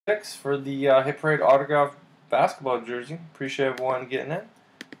For the Hit Parade autograph basketball jersey. Appreciate everyone getting it.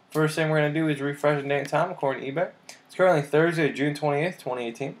 First thing we're going to do is refresh the date and time according to eBay. It's currently Thursday, June 28th,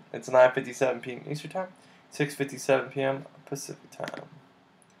 2018. It's 9:57 p.m. Eastern Time, 6:57 p.m. Pacific Time.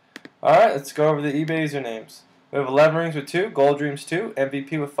 Alright, let's go over the eBay usernames. We have 11 rings with 2, Gold Dreams 2,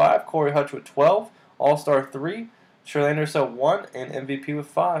 MVP with 5, Corey Hutch with 12, All-Star 3, Shirley Anderson 1, and MVP with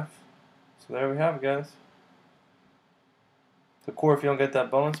 5. So there we have it, guys. So, Corey, if you don't get that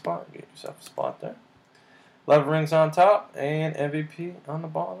bonus spot, get yourself a spot there. 11 rings on top and MVP on the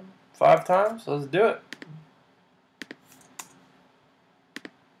bottom. 5 times. Let's do it.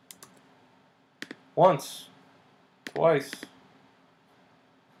 Once. Twice.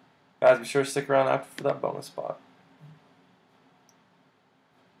 Guys, be sure to stick around after for that bonus spot.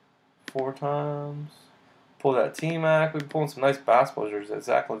 4 times. Pull that T-Mac. We've been pulling some nice basketball jerseys.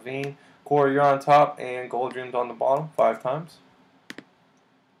 Zach LaVine. Corey, you're on top, and Gold Dreams on the bottom. 5 times.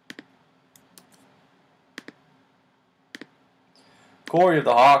 Corey of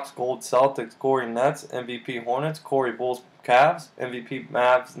the Hawks, Gold Celtics, Corey Nets, MVP Hornets, Corey Bulls Cavs, MVP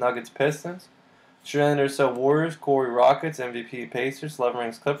Mavs Nuggets Pistons, Shirley Anderson Warriors, Corey Rockets, MVP Pacers, 11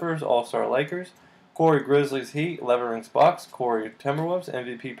 rings Clippers, All-Star Lakers, Corey Grizzlies Heat, 11 rings Bucks, Corey Timberwolves,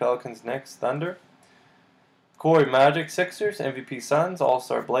 MVP Pelicans Knicks Thunder, Corey Magic Sixers, MVP Suns,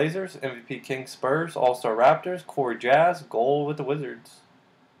 All-Star Blazers, MVP Kings Spurs, All-Star Raptors, Corey Jazz, Gold with the Wizards.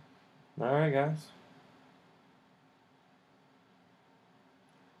 Alright, guys.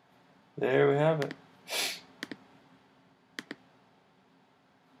 There we have it.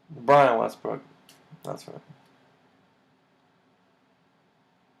 Brian Westbrook. That's right.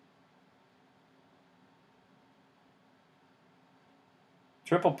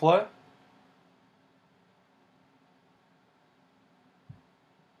 Triple play.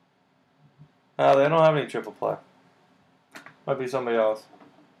 They don't have any triple play. Might be somebody else.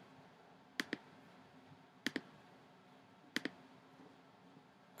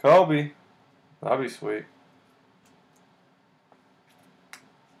 Kobe. That'd be sweet.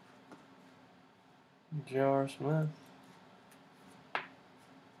 J.R. Smith.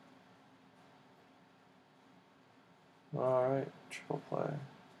 Alright, triple play.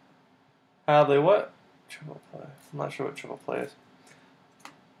 Hadley, what? Triple play. I'm not sure what triple play is.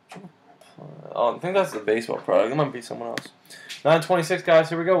 Triple play. Oh, I think that's the baseball product. It might be someone else. 9:26, guys.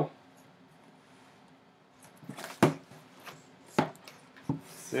 Here we go.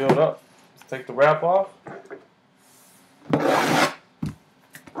 Sealed up. Let's take the wrap off.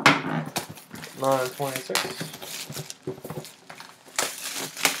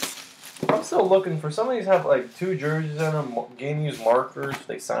 9:26. I'm still looking for some of these have like 2 jerseys in them, game used markers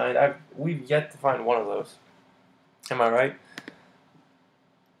they signed. We've yet to find one of those. Am I right?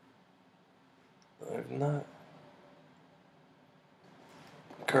 I've not.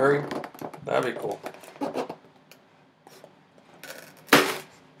 Curry, that'd be cool.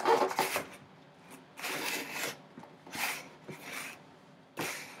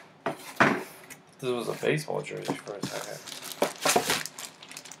 This was a baseball jersey for a second.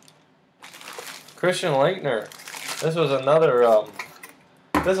 Christian Laettner. This was another,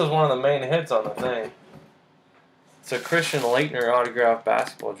 this was one of the main hits on the thing. It's a Christian Laettner autographed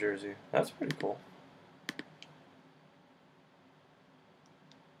basketball jersey. That's pretty cool.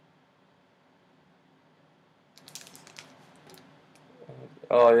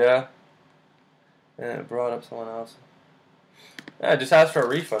 Oh, yeah? And it brought up someone else. Yeah, just ask for a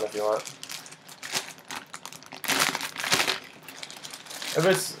refund if you want. If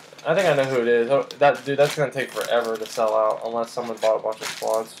it's, I think I know who it is. Oh, dude, that's gonna take forever to sell out unless someone bought a bunch of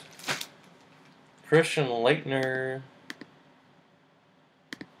squads. Christian Laettner.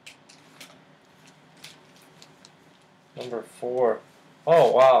 Number 4.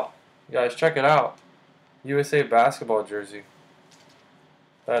 Oh wow, you guys, check it out. USA basketball jersey.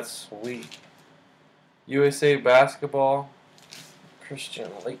 That's sweet. USA basketball. Christian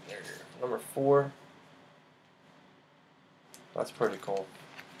Laettner, number 4. That's pretty cool.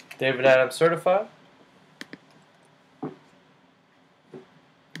 David Adams certified.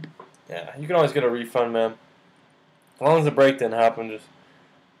 Yeah, you can always get a refund, man. As long as the break didn't happen, just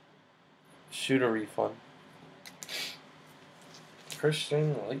shoot a refund.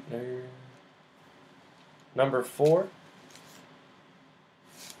 Christian Laettner. Number 4.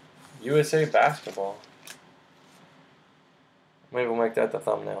 USA basketball. Maybe we'll make that the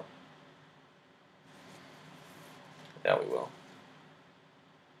thumbnail. Yeah, we will.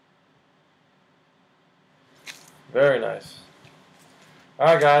 Very nice.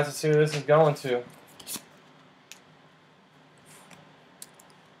 Alright, guys, let's see where this is going to.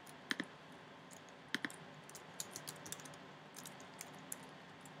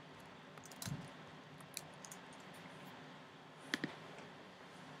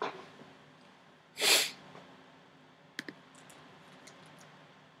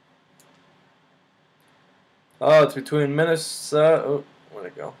 Oh, it's between Minnesota. Oh, where'd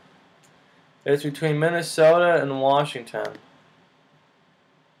it go? It's between Minnesota and Washington.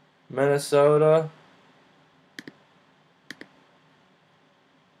 Minnesota.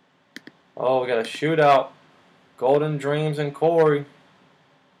 Oh, we got a shootout. Golden Dreams and Corey.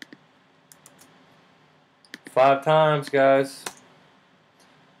 5 times, guys.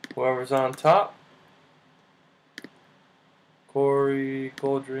 Whoever's on top. Corey,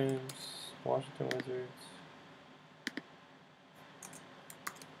 Gold Dreams, Washington Wizards.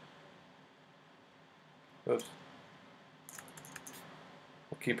 Oops.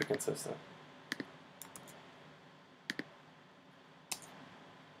 We'll keep it consistent.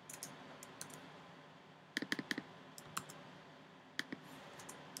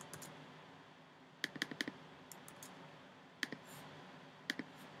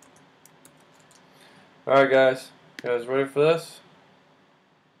 Alright, guys. You guys ready for this?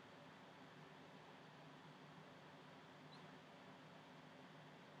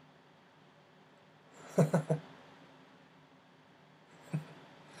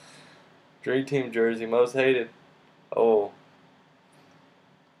 Dream Team jersey, most hated. Oh.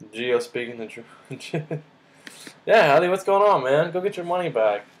 Geo speaking the truth. Yeah, Howdy, what's going on, man? Go get your money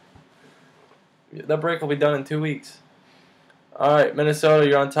back. That break will be done in 2 weeks. Alright, Minnesota,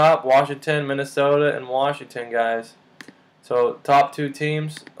 you're on top. Washington, Minnesota, and Washington, guys. So, top 2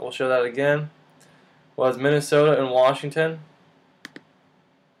 teams, we'll show that again, was Minnesota and Washington.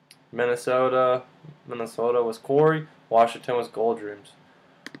 Minnesota was Corey. Washington was Gold Dreams.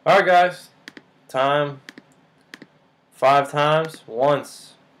 Alright, guys. Time. 5 times.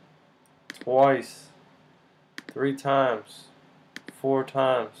 Once. Twice. 3 times. 4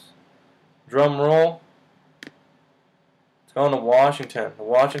 times. Drum roll. It's going to Washington. The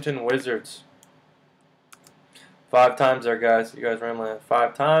Washington Wizards. 5 times there, guys. You guys rambling at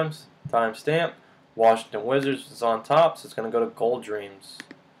 5 times. Timestamp. Washington Wizards is on top, so it's going to go to Gold Dreams.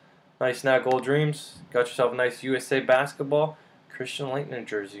 Nice now, Gold Dreams. Got yourself a nice USA Basketball Christian Laettner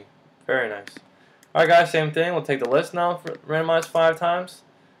jersey. Very nice. Alright, guys, same thing. We'll take the list now for randomized 5 times.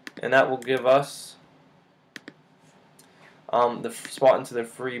 And that will give us the spot into the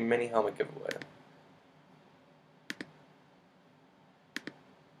free mini helmet giveaway.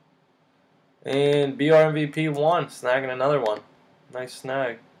 And BRMVP 1, snagging another one. Nice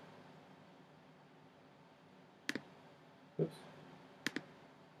snag. Oops.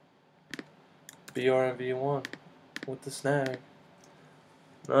 BRMV1 with the snag.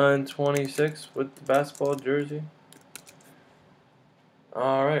 926 with the basketball jersey.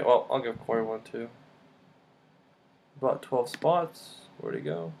 Alright, well, I'll give Corey one too. About 12 spots. Where'd he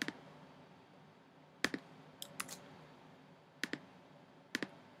go?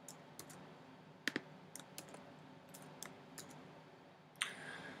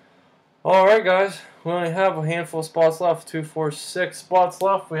 Alright, guys, we only have a handful of spots left. 2, 4, 6 spots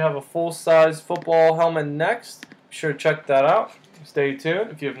left. We have a full-size football helmet next. Be sure to check that out. Stay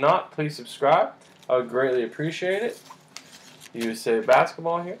tuned. If you have not, please subscribe. I would greatly appreciate it. USA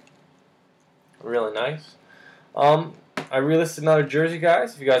Basketball here. Really nice. I relisted another jersey,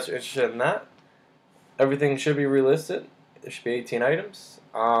 guys, if you guys are interested in that. Everything should be relisted. There should be 18 items.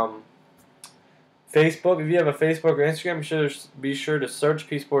 Facebook, if you have a Facebook or Instagram, be sure to search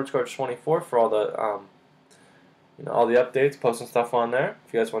P Sports Cards 24 for all the all the updates, posting stuff on there.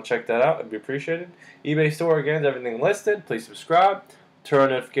 If you guys want to check that out, it'd be appreciated. eBay store, again, everything listed. Please subscribe, turn on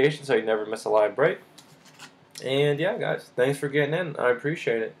notifications so you never miss a live break. And yeah, guys, thanks for getting in. I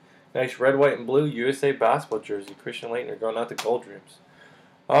appreciate it. Nice red, white, and blue USA Basketball jersey. Christian Laettner going out to Gold Dreams.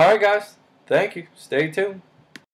 All right, guys, thank you. Stay tuned.